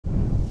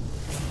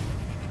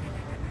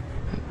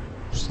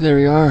So there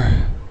we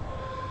are.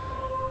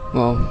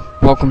 Well,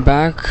 welcome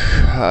back.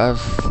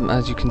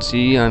 As you can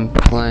see, I'm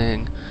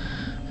playing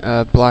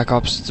Black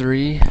Ops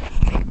 3.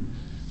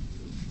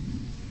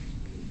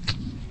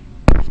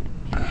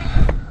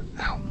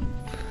 Ow.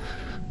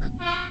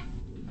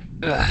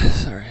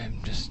 Sorry,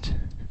 I'm just...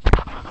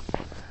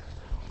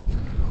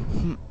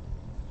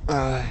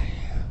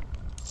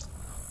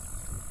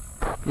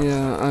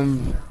 yeah,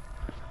 I'm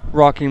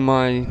rocking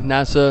my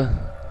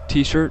NASA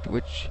t-shirt,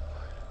 which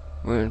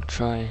we're gonna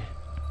try...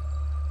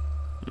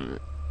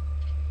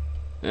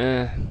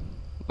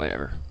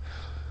 whatever.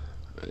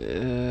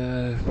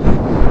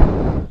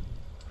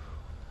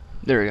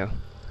 There we go.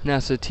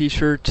 NASA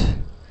t-shirt.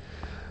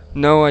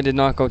 No, I did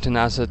not go to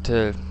NASA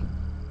to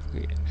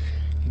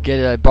get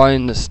it. I bought it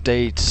in the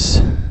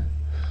States.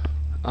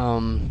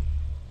 Oh!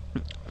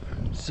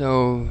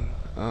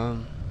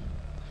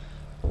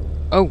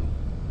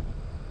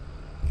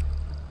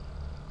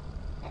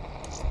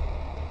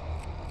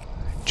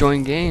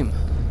 Join game.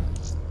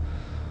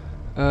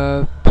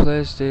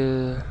 Place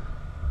the...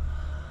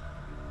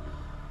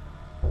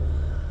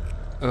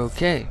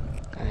 Okay.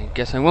 I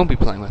guess I won't be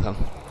playing with them.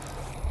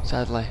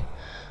 Sadly.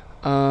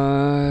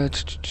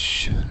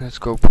 Let's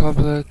go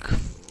public.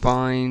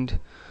 Find.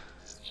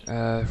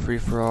 Free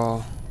for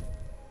all.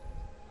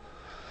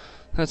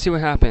 Let's see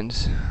what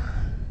happens.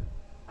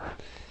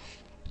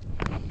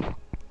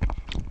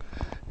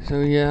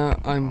 So yeah,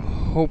 I'm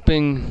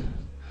hoping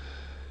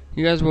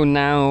you guys will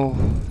now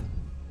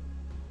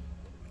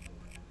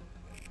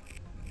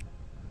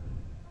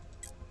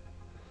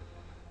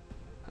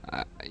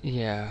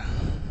yeah.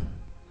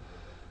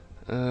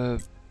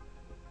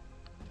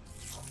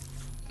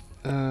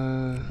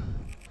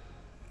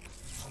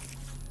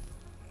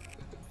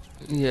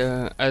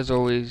 Yeah, as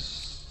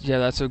always, yeah,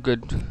 that's a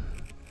good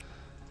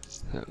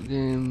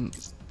game.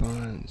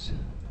 Bonds.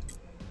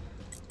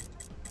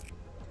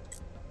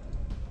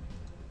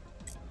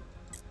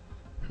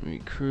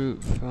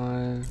 Recruit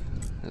 5.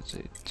 That's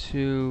a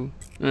 2.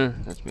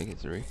 Let's make it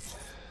 3.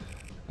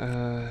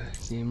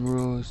 Game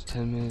rules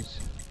 10 minutes.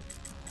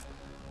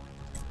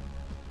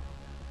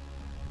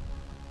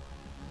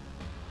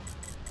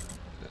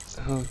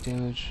 Health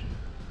damage.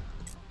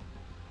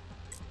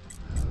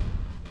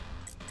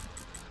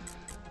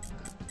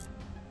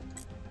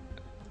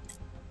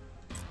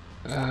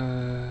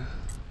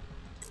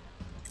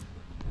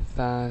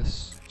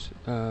 Fast.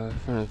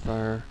 Friendly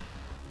fire.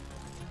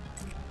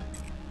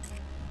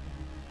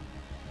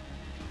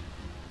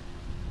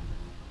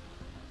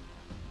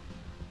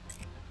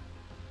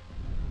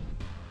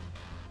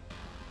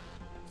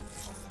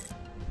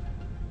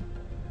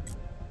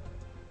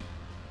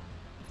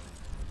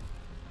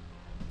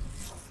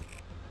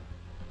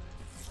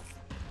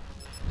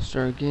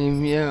 Start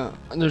game, yeah.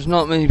 There's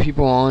not many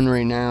people on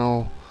right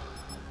now,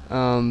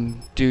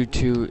 due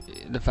to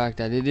the fact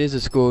that it is a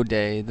school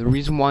day. The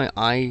reason why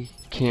I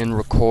can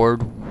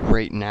record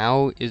right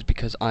now is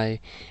because I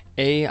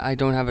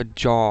don't have a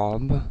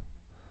job,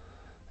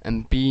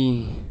 and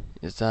B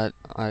is that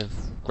I've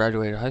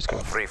graduated high school.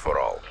 Free for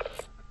all.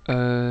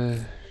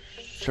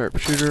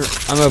 Sharpshooter.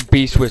 I'm a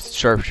beast with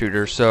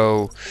sharpshooter,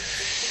 so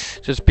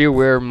just be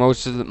aware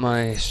most of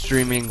my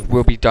streaming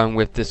will be done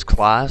with this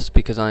class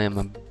because I am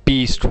a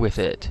beast with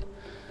it.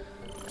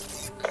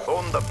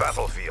 On the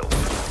battlefield.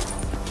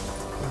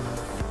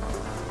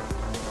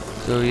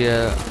 So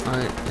yeah, I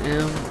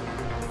am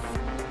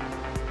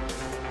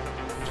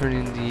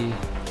turning the...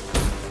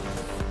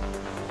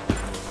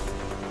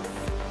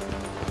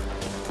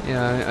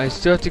 Yeah, I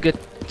still have to get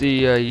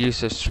the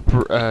use of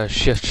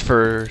shift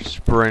for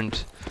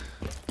sprint.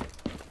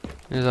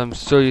 Because I'm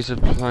so used to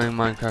playing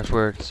Minecraft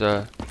where it's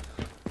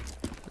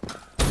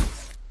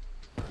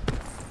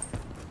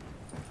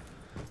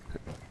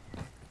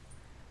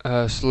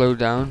slow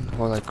down,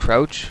 or like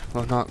crouch.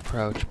 Well, not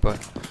crouch, but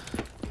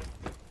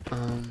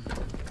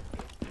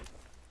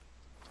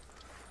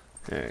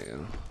there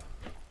you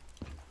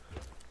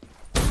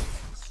go.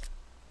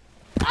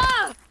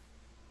 Ah!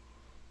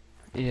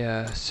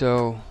 Yeah,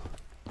 so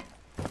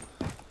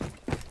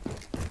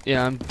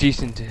yeah, I'm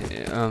decent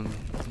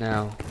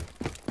now.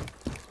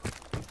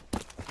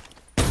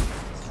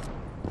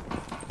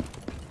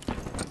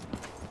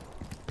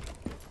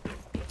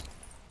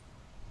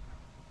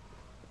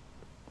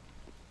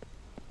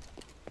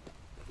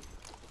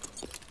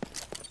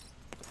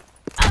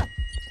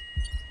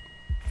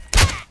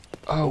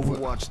 Oh,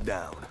 Overwatch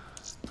down.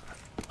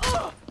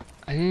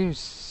 I didn't even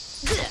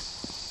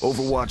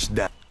Overwatch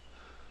down.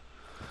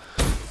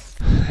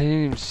 I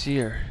didn't even see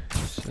her,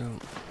 so...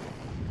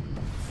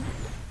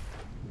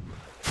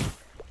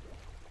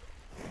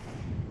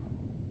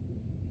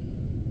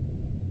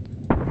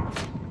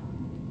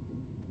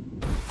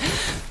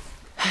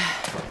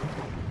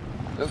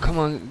 Oh, come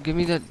on, give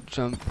me that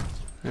jump.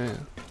 There you go.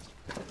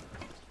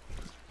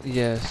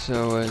 Yeah,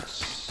 so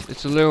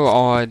it's a little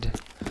odd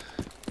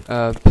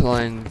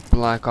playing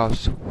Black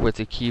Ops with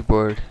a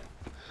keyboard,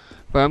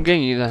 but I'm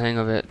getting the hang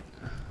of it.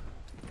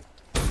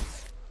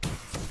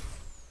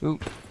 Ooh.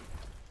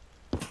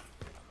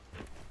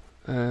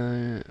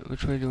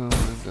 Which way do I want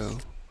to go?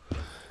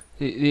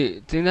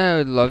 The thing that I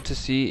would love to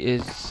see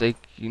is like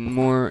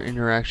more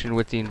interaction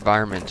with the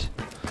environment.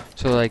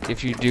 So like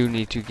if you do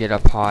need to get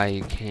up high,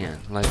 you can.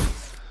 Like,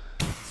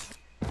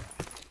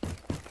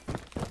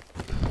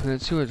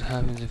 let's see what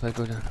happens if I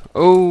go down.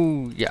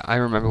 Oh yeah, I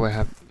remember what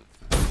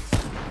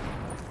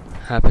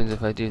happens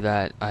if I do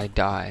that. I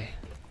die.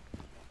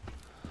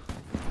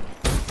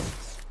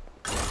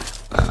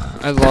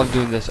 I love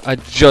doing this. I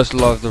just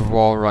love the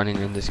wall running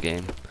in this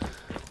game.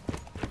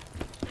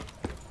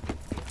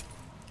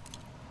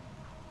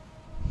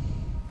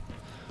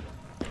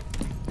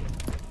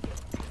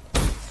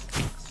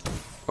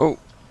 Oh,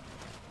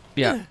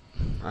 yeah.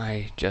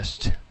 I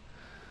just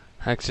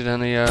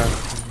accidentally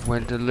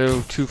went a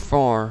little too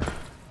far.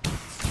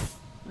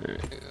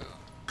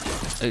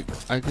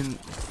 I can,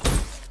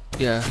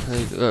 yeah.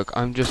 Like, look,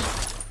 I'm just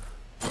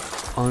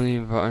on the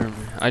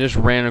environment. I just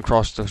ran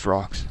across those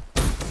rocks.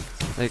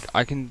 Like,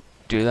 I can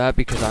do that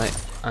because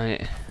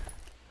I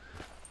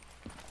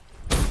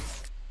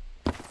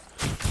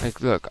like,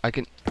 look, I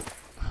can.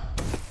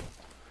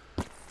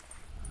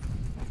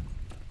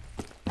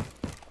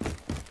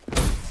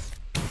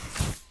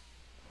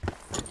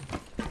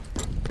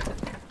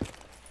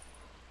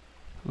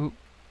 Oop,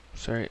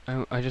 sorry,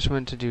 I just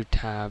went to do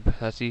tab.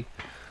 That's the.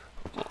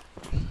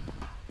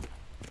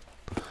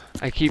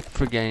 I keep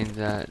forgetting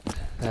that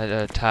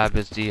tab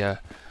is the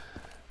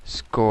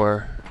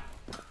score,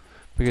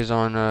 because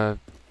on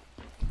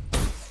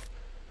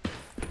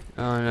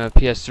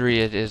PS3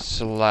 it is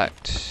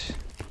select.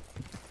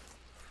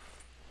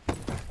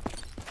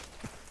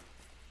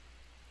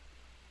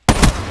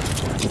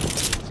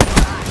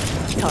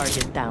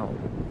 Target down.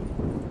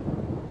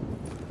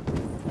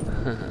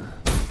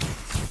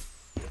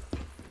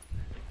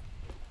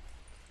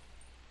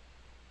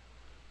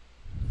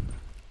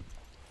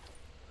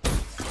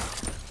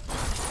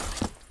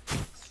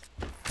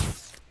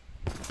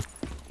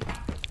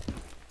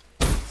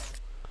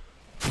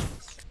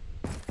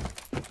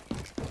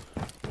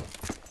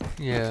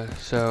 Yeah,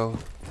 so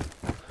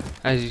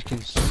as you can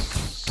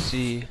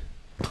see,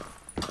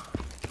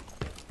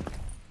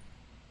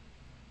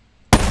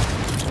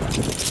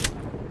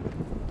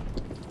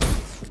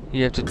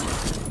 you have to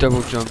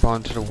double jump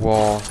onto the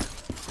wall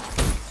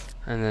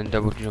and then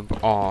double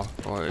jump off,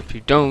 or if you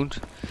don't,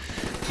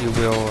 you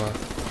will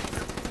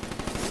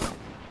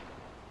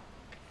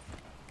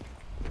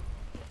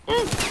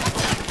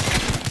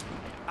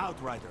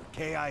Outrider,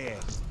 KIA.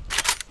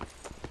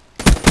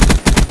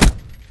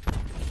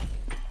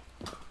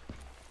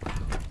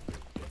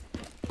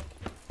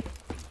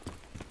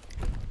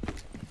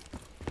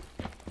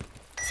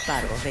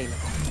 Sparo available.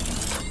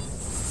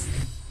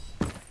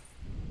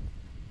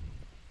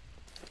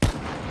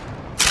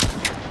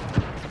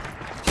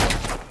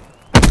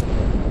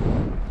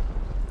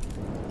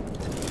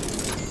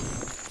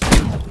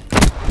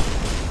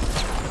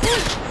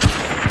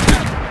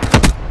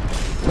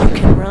 You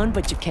can run,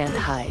 but you can't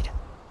hide.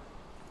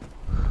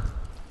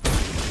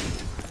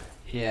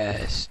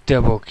 yes,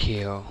 double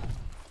kill.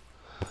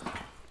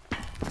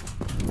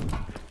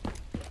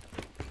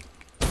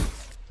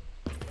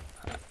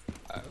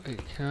 Wait,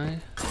 can I?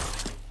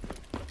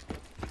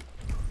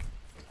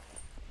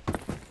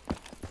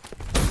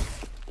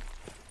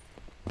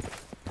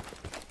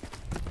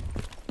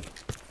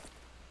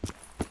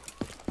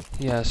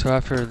 Yeah, so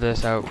after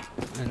this out,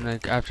 and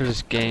like after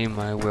this game,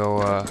 I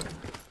will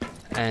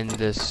end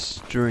this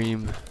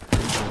stream.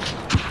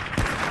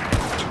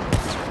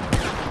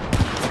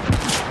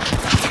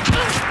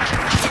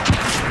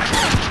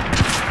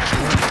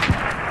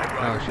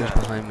 Oh, she's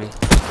behind me.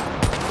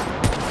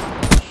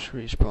 Just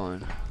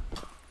respawn.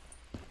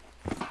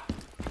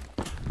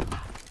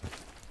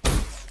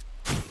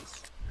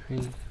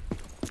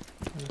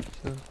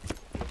 So.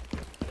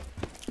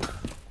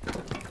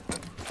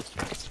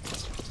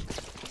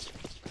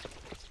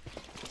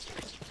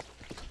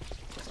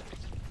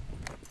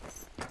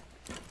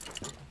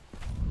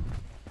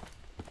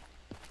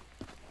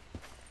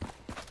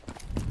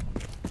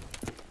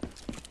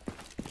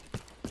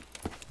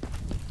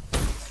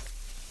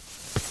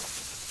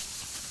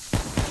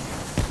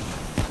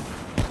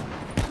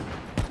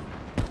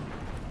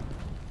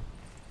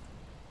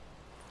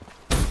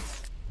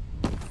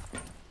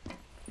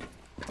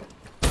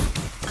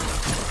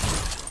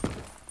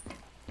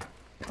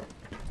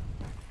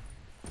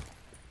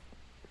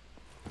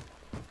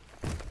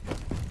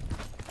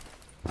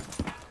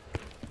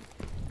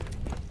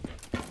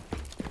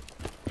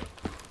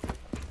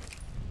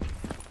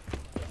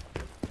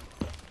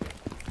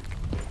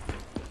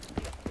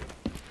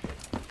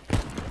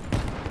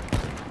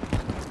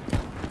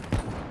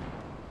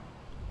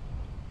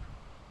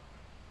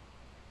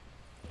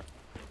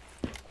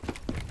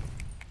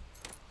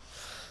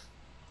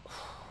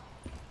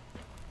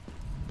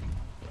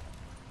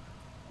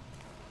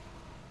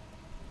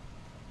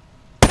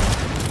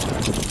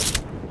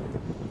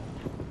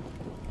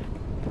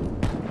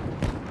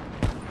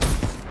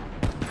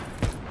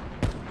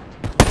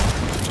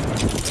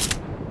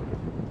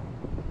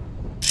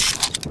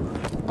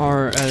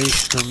 Or at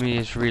least for me,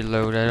 it's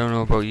reload. I don't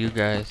know about you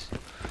guys.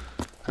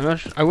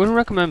 I wouldn't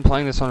recommend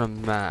playing this on a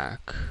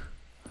Mac.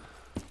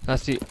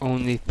 That's the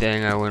only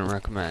thing I wouldn't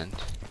recommend.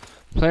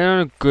 Play it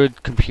on a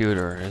good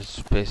computer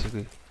is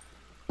basically.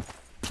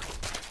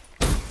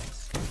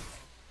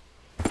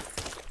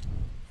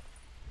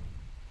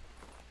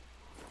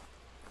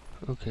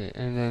 Okay,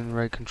 and then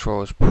right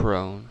control is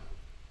prone.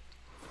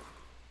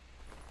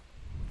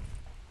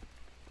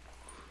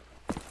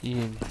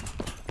 Ian.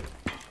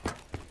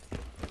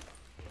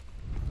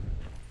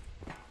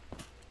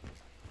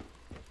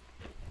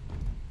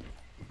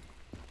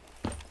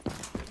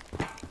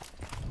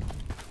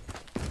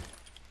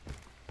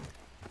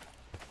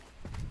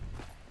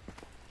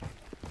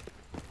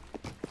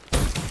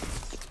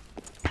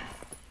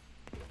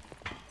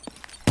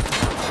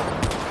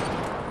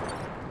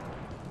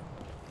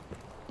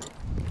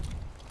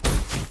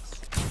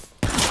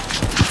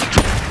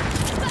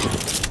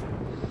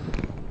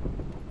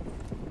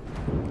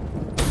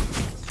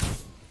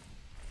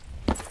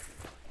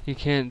 You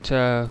can't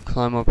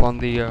climb up on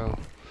the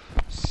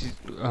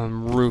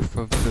roof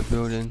of the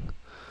building.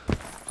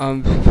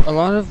 A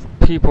lot of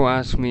people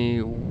ask me,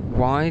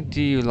 why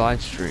do you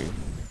live stream?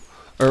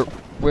 Or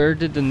where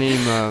did the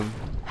name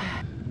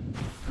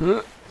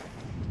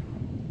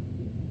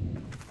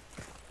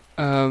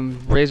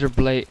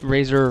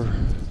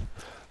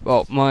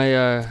well,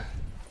 my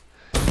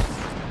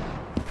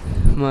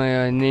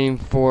name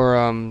for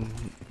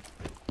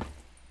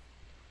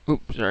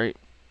oops, sorry.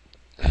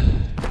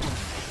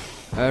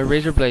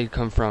 Razor blade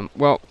come from?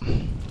 Well,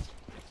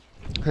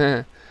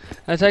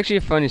 that's actually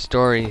a funny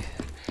story.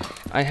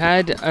 I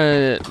had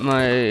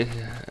my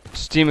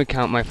Steam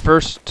account, my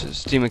first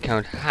Steam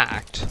account,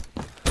 hacked.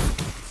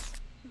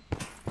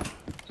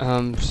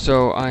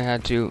 So I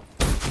had to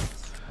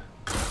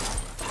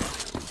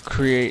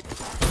create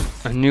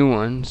a new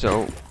one.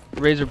 So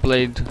Razor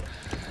Blade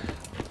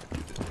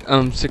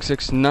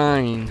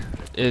 669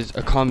 is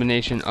a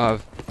combination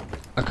of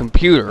a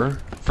computer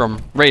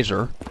from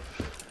Razer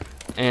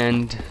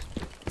and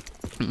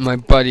my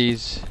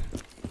buddy's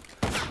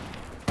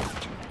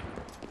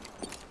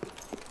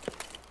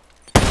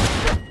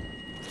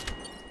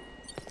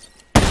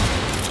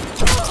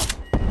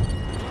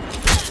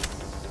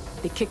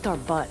They kicked our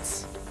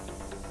butts.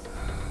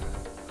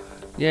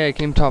 yeah, it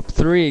came top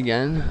 3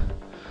 again.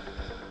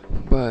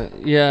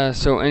 But yeah,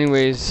 so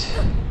anyways,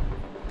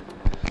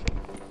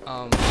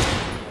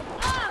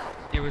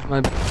 it was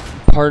my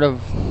part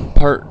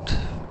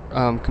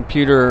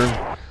computer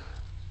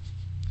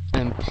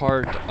and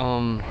part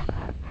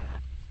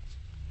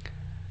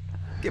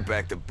Get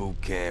back to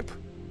boot camp.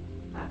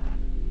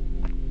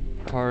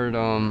 part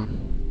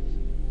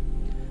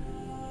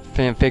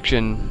fan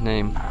fiction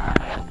name.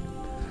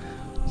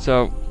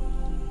 So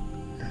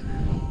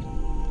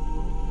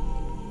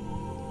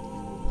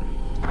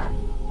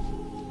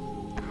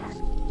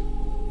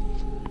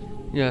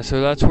yeah,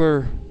 so that's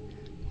where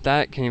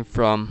that came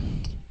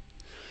from.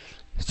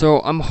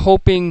 So I'm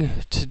hoping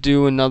to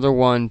do another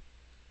one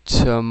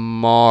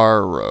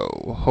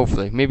tomorrow,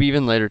 hopefully, maybe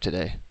even later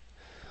today,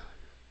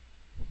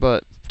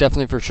 but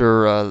definitely for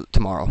sure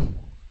tomorrow.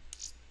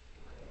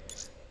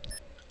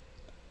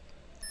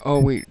 Oh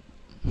wait.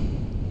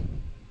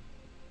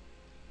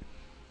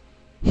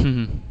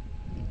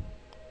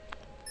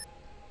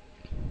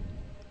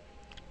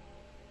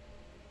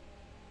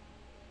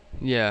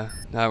 Yeah,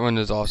 that one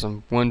is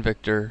awesome. 1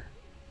 victor,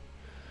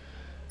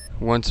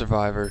 1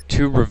 survivor,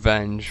 2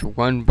 revenge,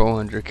 1 bow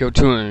hunter, kill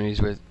 2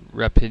 enemies with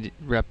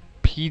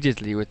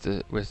repeatedly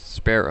with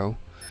Sparrow.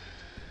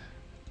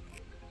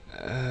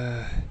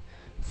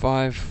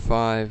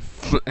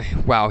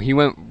 5. Wow, he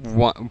went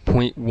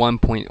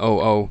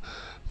 1.1.00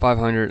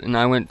 500, and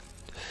I went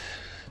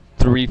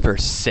 3 for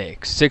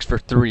 6. 6 for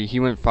 3.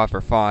 He went 5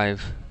 for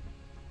 5.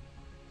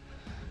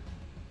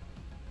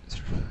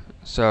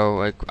 So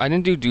like I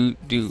didn't do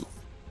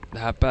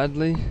that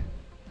badly.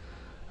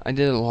 I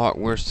did a lot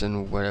worse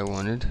than what I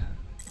wanted.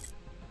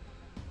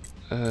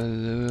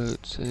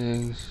 Loot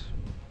 6.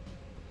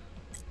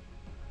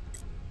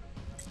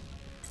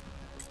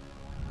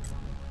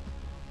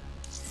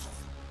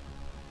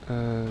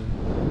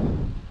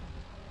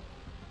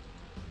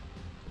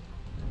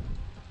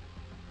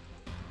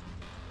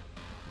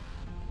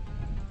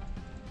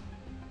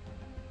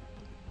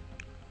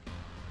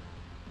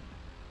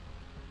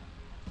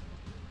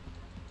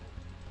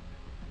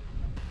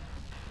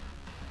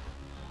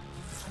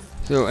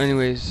 So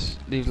anyways,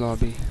 leave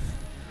lobby.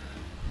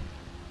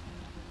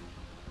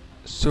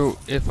 So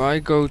if I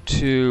go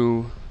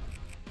to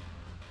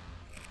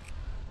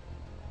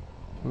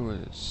what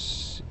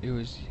was it? It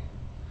was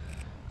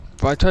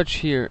if I touch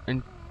here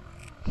and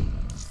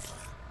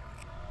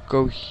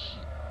go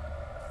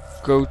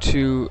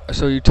to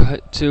so you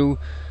to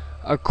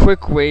a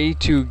quick way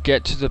to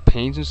get to the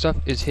panes and stuff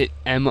is hit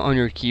M on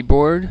your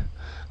keyboard.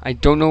 I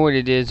don't know what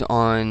it is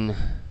on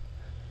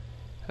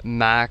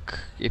Mac,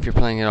 if you're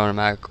playing it on a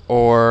Mac,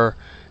 or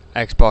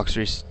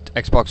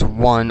Xbox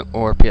One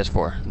or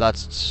PS4.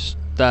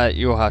 That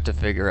you'll have to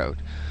figure out.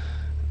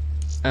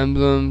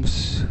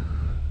 Emblems,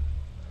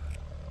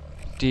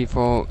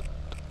 default.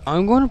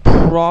 I'm going to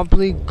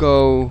probably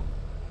go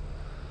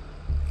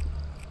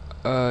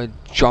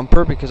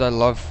jumper because I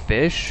love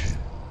fish.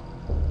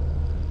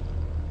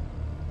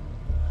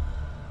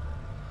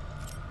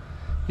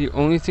 The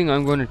only thing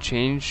I'm going to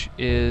change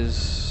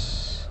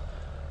is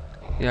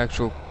the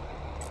actual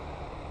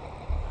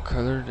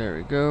color. There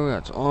we go.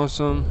 That's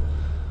awesome.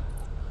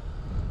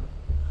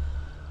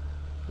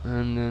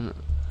 And then,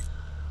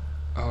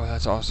 oh,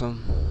 that's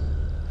awesome.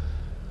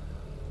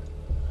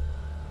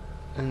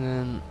 And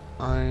then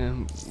I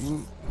am,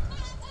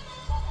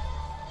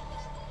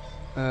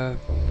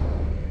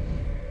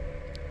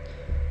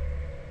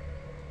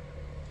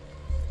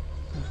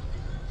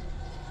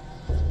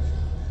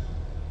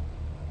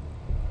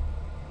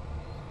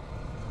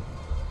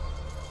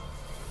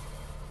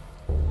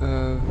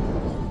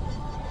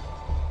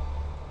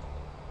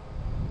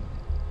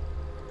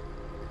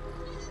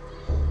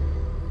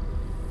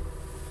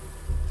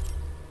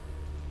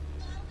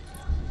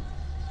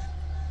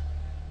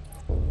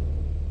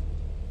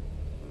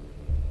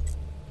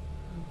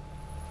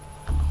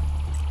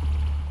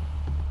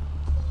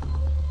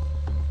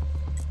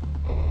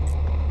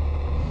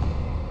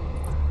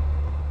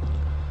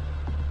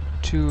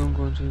 I'm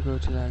going to go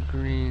to that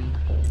green.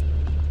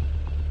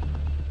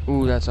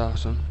 Ooh, that's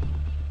awesome.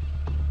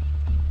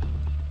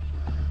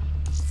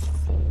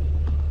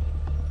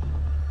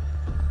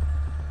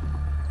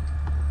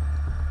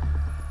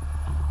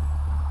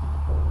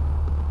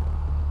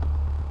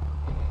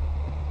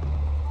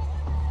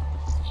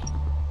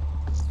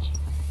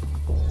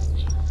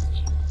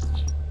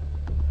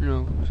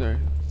 No, sorry.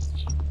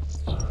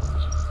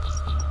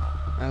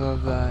 I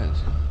love that.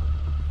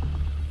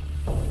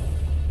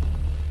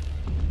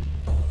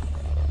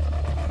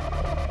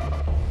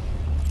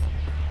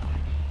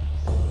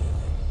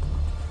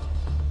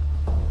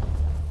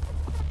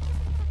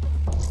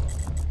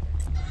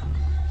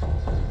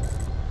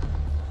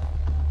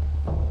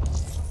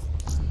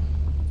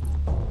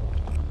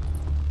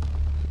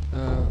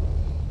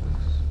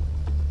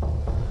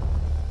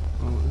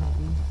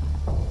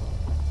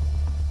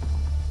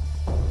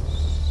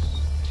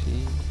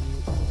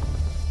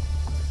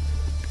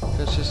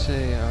 Let's just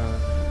say,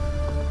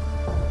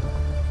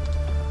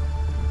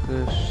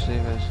 this,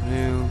 save as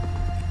new.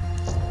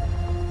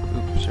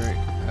 Oops, sorry.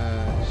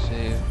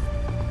 Save.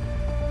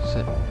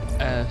 Set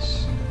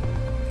S.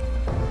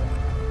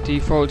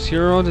 Defaults.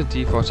 Here are all the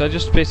defaults. I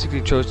just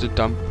basically chose the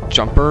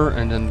jumper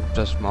and then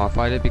just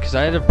modified it because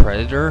I had a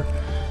predator.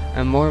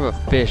 I'm more of a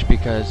fish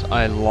because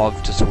I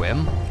love to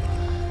swim.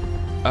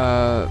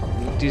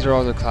 These are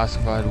all the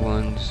classified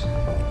ones.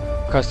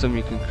 Custom,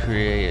 you can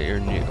create your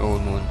new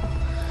own one.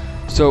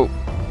 So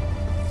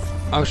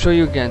I'll show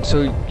you again.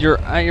 So you're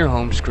at your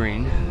home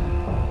screen.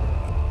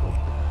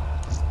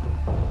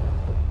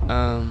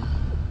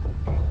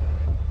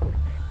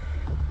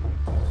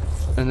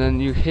 And then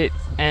you hit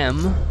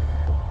M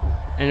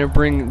and it'll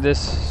bring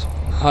this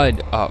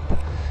HUD up.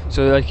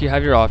 So like you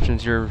have your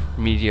options, your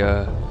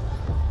media.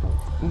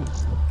 Ooh.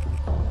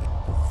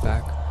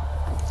 Back.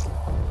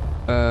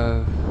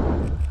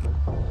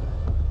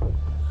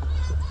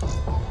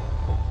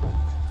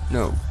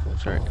 No,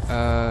 sorry.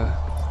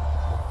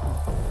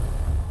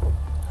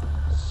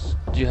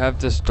 You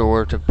have the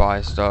store to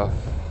buy stuff,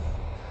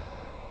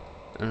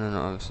 and then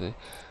obviously,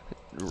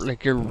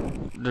 like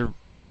the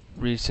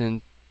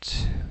recent.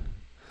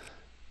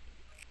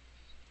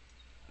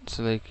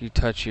 So like you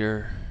touch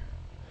your.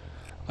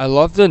 I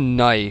love the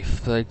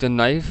knife. Like the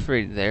knife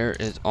right there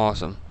is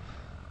awesome.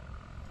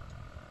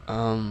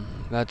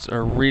 That's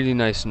a really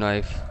nice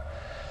knife.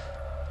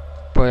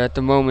 But at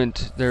the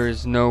moment there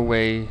is no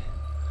way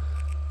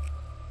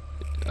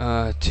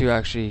to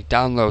actually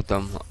download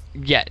them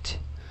yet.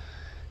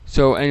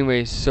 So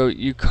anyways, so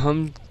you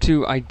come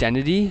to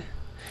identity.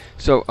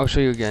 So I'll show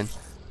you again.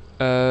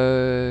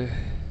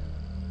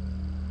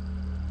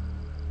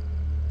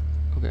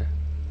 Okay.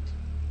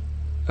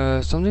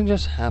 Something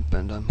just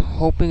happened. I'm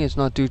hoping it's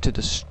not due to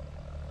the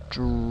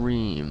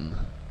stream.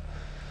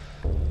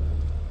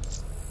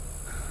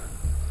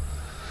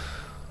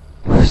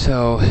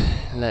 So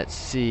let's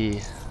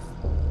see.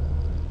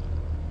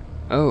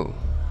 Oh.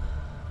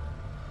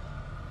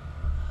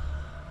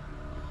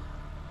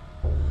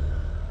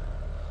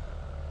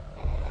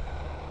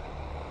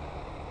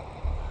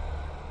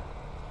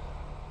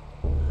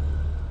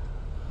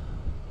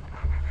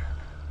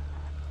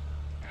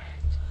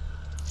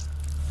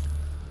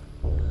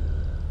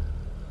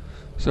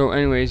 So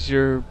anyways,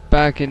 you're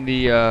back in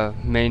the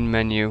main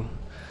menu.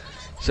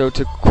 So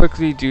to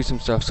quickly do some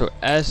stuff, so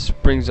S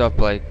brings up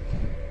like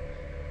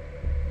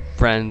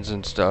friends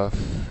and stuff.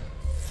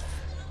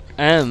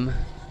 M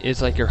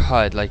is like your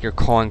HUD, like your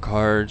calling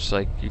cards,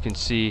 like you can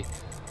see.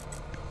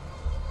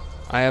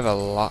 I have a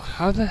lot.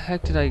 How the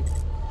heck did I?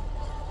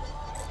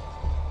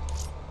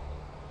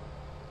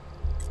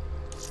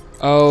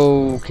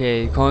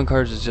 Okay, calling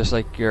cards is just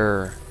like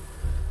your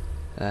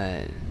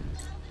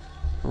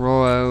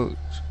rollout.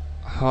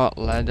 Hot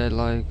lead I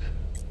like.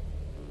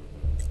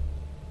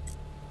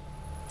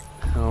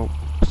 Help.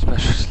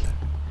 Special.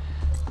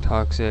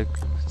 Toxic.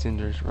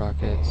 Cinders.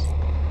 Rockets.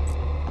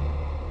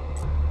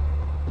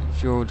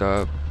 Fueled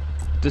up.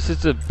 This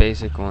is the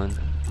basic one.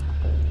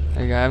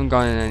 Like, I haven't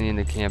gotten any in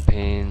the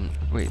campaign.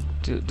 Wait,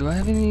 do I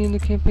have any in the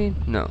campaign?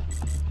 No.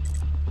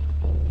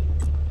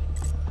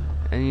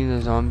 Any in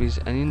the zombies?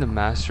 Any in the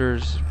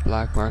masters?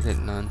 Black market?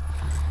 None.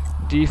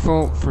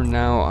 Default for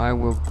now, I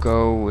will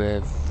go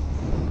with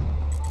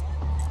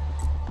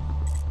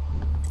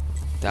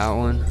that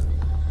one.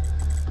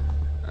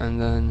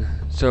 And then,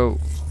 so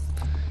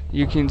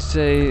you can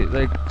say,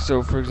 like,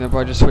 so for example,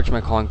 I just switched my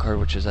calling card,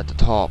 which is at the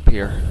top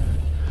here,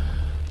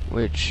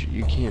 which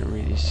you can't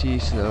really see,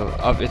 so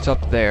it's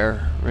up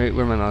there, right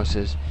where my mouse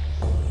is.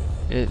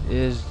 It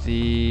is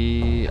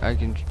the, I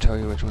can tell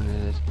you which one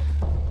it is.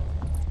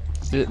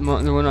 The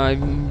one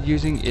I'm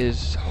using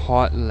is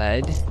hot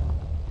lead.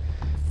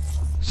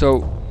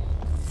 So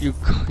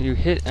you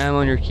hit M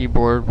on your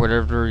keyboard,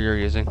 whatever you're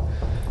using.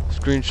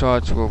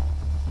 Screenshots will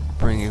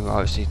bring you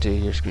obviously to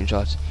your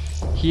screenshots.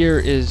 Here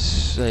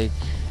is like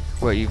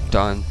what you've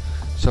done.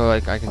 So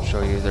like I can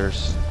show you.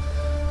 This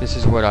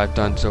is what I've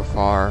done so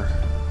far.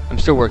 I'm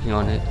still working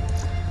on it.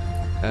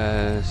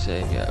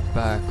 Save, yeah,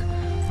 back.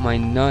 My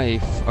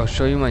knife. I'll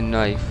show you my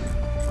knife.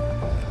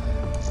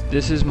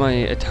 This is my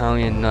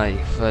Italian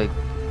knife. Like,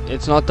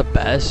 it's not the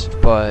best,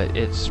 but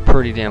it's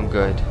pretty damn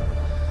good.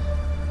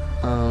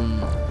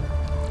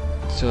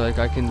 So like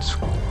I can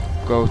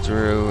go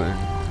through and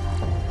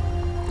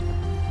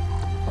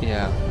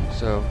yeah.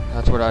 So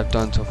that's what I've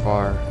done so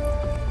far.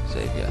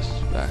 Save, yes,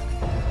 back.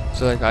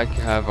 So like I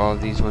have all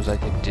these ones I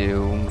could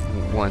do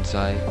once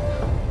I.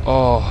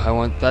 Oh,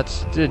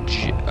 that's the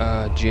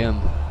gym.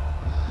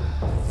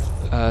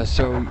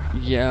 So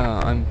yeah,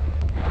 I'm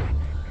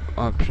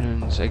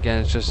options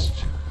again. It's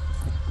just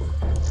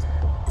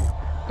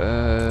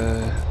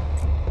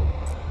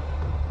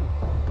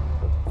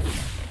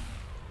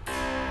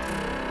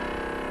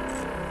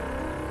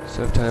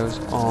subtitles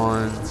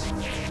on.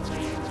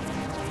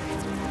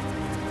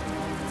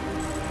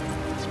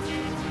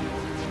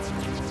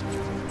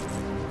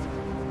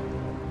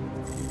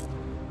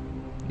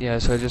 Yeah,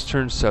 so I just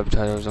turned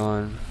subtitles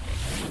on.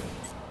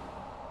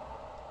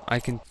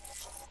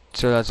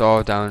 So that's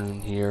all down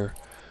in here.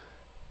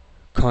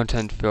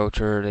 Content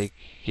filter, like,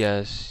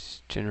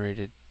 yes,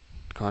 generated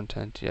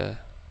content, yeah.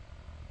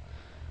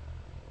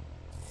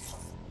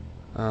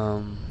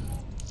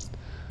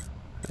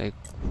 Like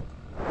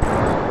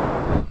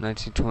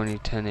 1920,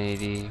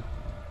 1080.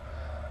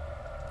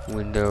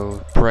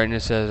 Window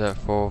brightness is at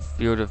full.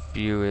 Field of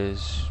view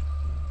is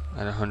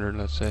at 100,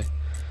 let's say.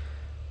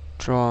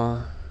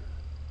 Draw.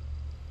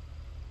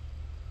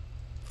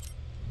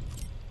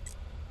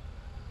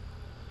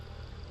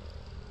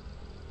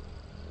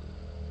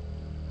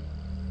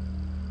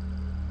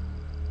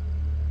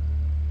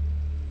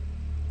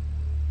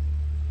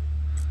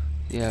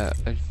 Yeah,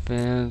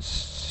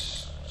 advanced.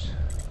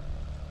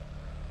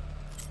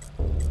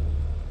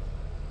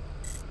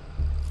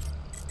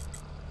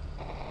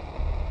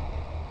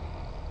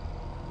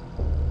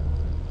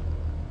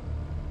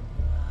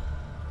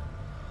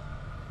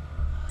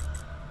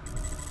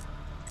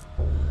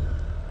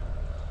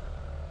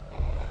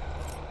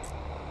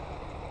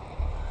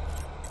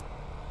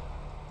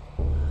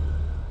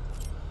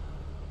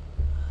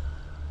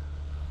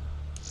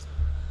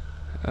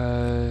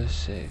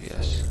 Save,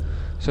 yes.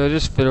 So I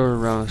just fiddled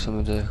around with some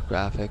of the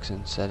graphics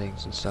and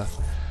settings and stuff.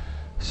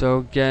 So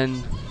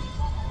again,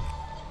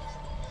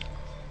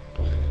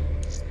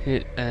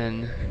 hit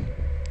N.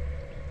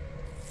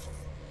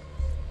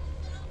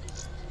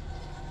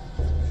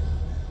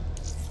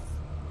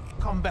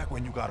 Come back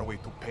when you got a way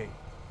to pay.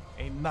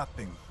 Ain't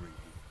nothing free.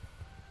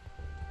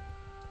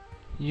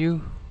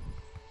 You.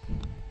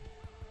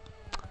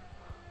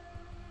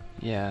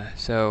 Yeah,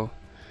 so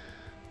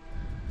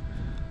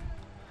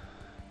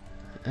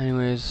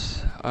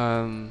anyways, I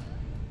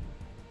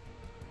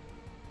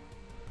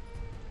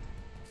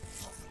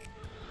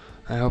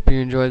hope you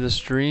enjoyed the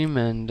stream,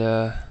 and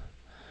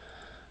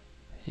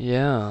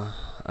yeah,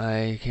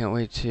 I can't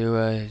wait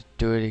to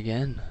do it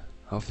again.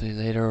 Hopefully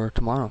later or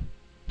tomorrow.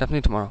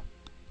 Definitely tomorrow.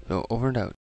 So over and out.